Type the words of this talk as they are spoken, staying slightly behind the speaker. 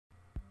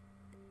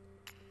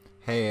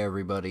Hey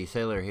everybody,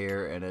 Sailor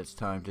here, and it's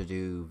time to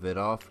do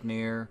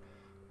Vidofnir,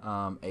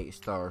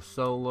 8-star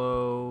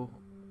solo,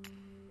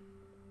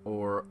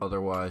 or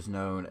otherwise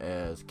known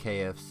as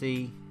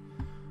KFC.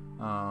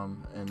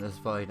 In this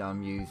fight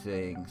I'm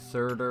using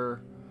Surtur,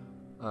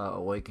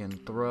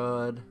 Awakened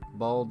Thrud,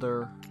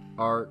 Balder,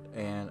 Art,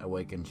 and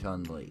Awakened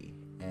Chun-Li.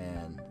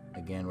 And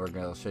again, we're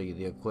going to show you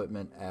the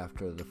equipment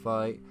after the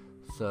fight,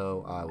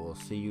 so I will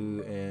see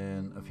you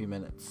in a few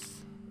minutes.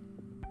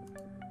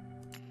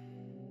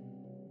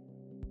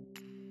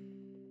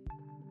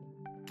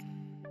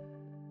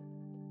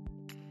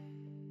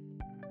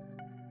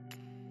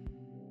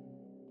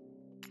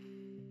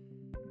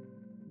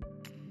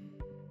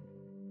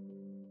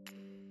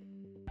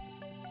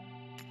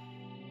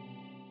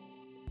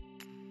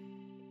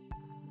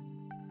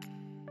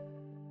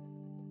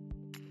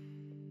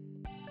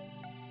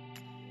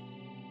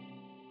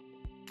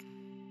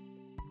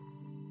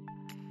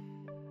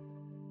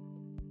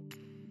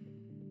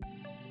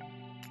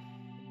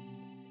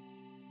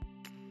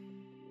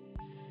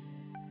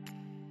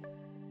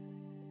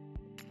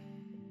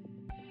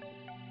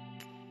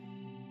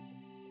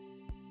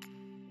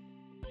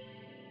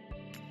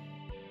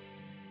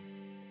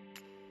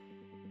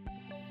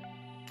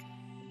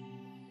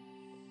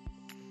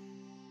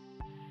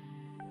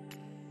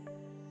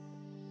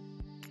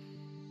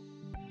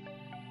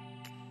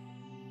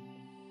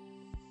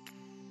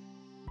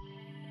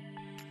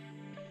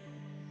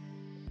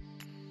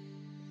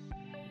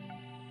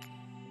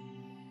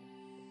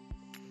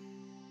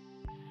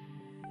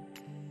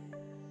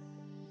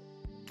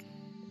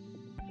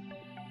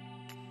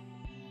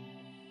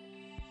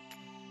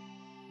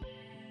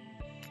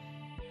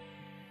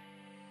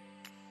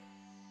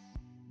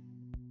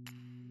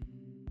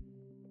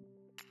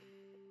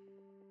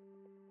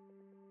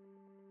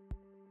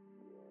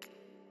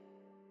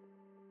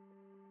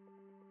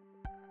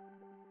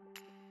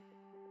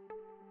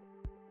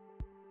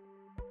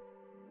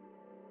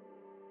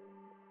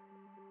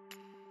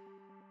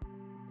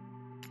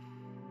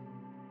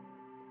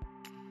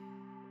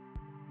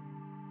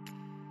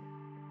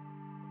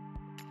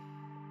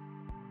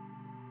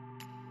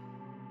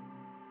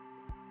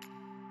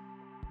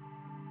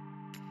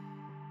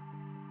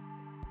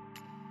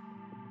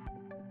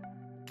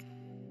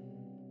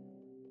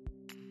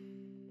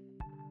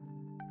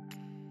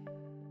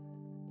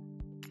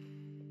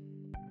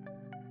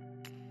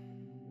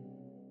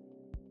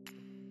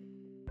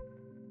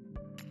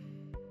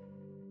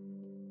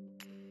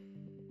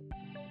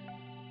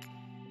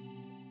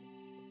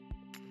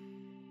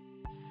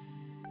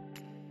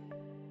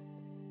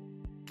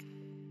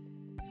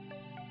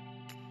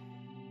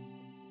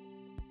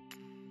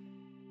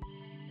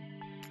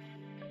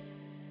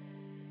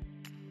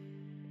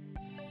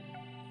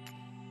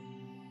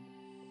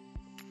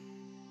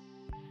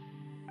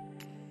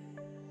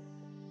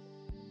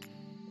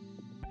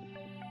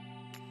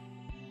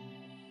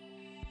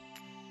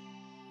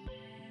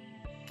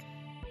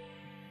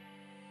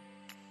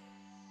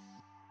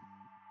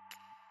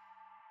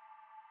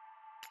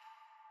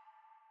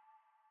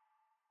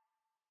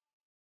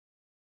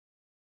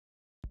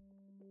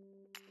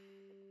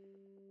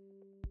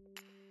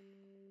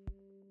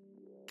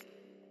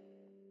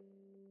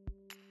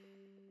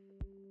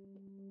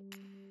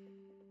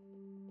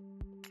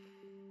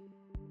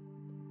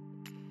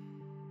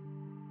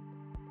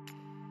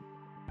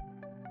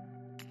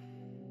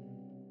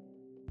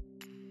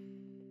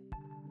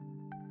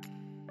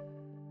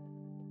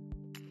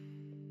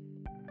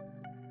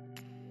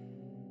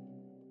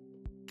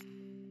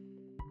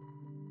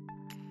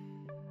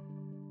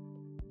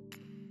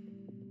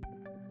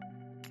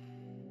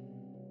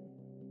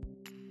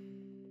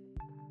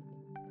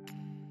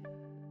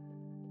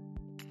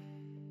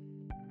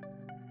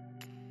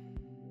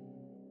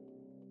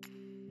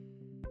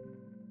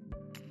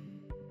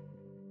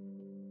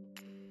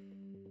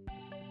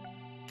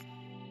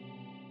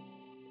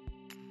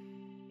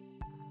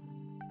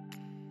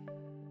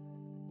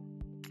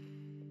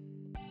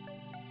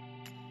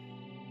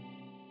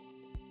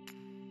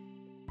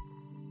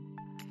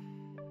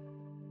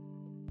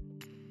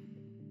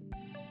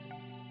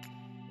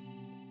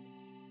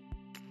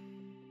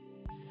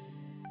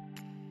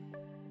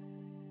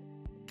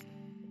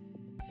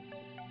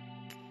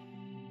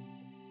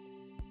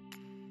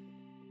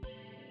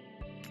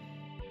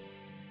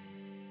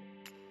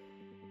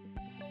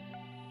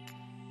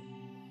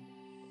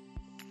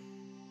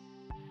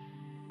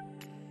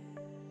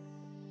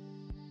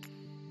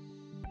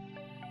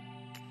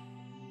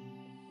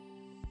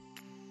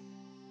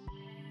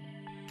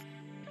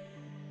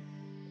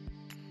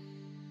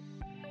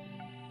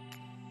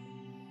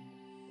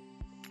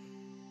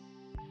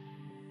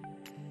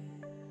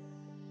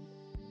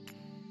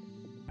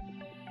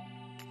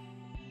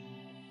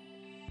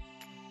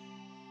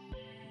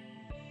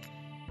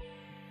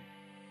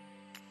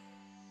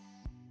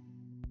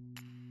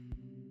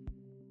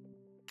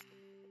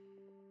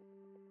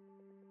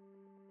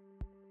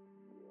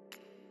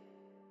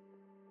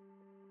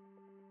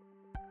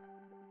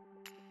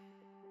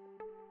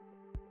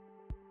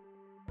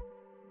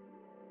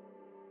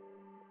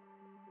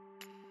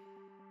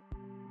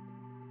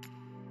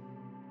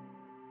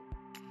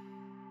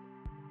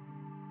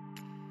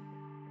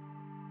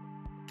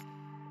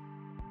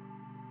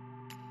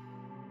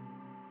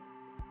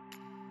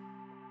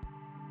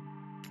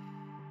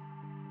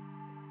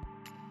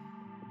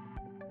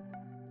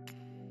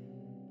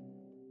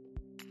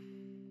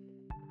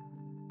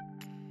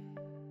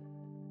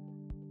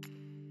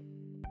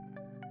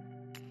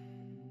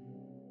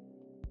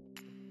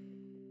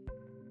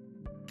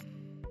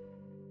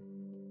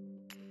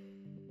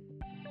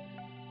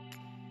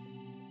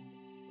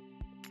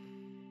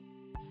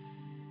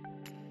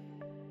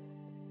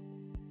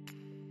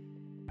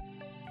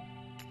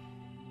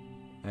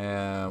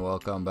 And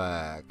welcome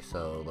back.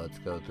 So let's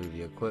go through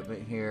the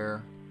equipment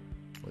here.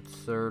 With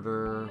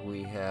Surtur,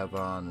 we have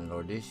on an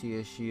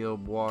Odysseus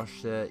shield,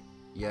 wash set,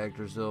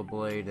 Yggdrasil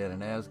blade, and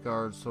an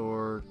Asgard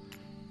sword,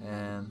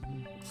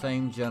 and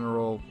same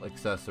general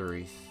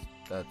accessories.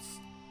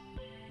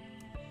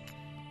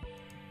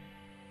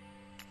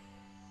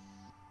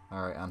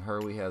 Alright, on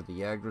her we have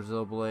the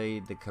Yggdrasil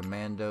blade, the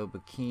Commando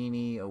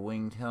bikini, a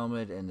winged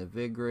helmet, and the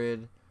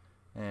Vigrid.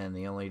 And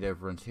the only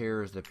difference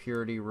here is the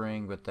purity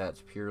ring, but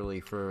that's purely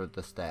for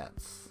the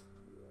stats.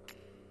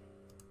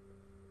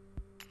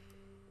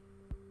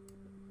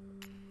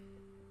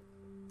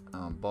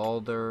 On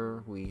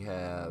Balder, we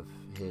have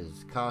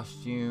his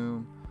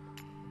costume,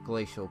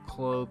 glacial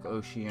cloak,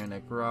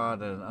 oceanic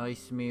rod, and an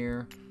ice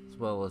mirror, as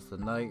well as the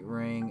night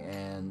ring,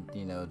 and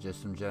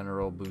just some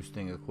general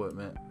boosting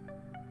equipment.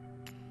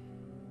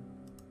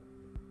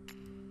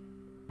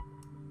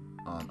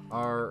 On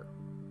Art,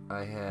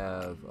 I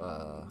have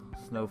a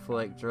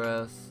snowflake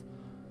dress.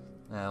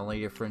 The only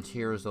difference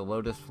here is the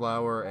lotus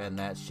flower, and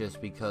that's just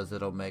because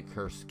it'll make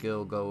her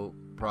skill go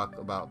proc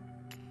about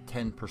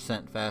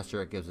 10%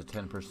 faster. It gives a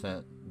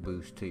 10%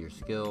 boost to your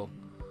skill.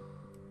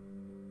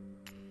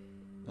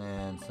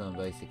 And some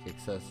basic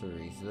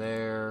accessories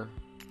there.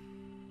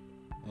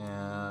 And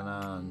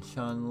on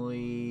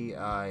Chun-Li,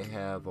 I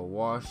have a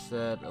wash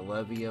set, a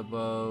Levia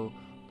bow,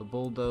 the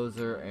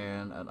bulldozer,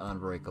 and an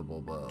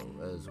unbreakable bow,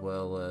 as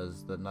well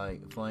as the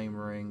night flame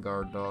ring,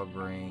 guard dog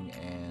ring,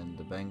 and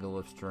the bangle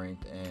of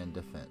strength and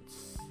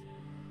defense.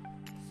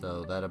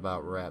 So that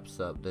about wraps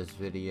up this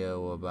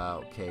video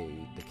about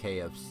the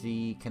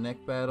KFC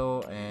Connect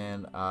battle,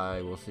 and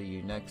I will see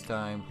you next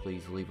time.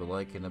 Please leave a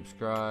like and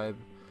subscribe,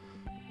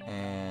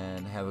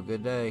 and have a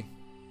good day.